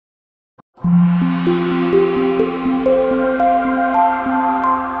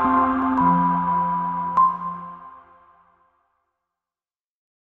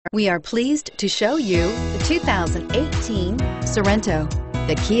We are pleased to show you the 2018 Sorento.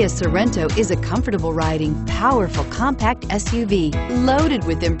 The Kia Sorento is a comfortable riding, powerful compact SUV loaded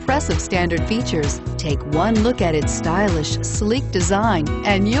with impressive standard features. Take one look at its stylish, sleek design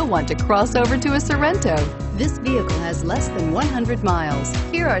and you'll want to cross over to a Sorento. This vehicle has less than 100 miles.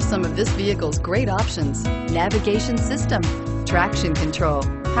 Here are some of this vehicle's great options: navigation system, traction control,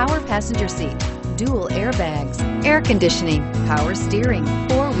 power passenger seat, dual airbags, air conditioning, power steering,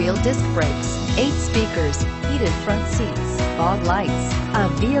 four-wheel disc brakes, 8 speakers, heated front seats, fog lights. A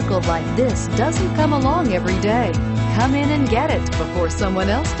vehicle like this doesn't come along every day. Come in and get it before someone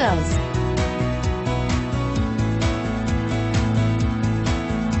else does.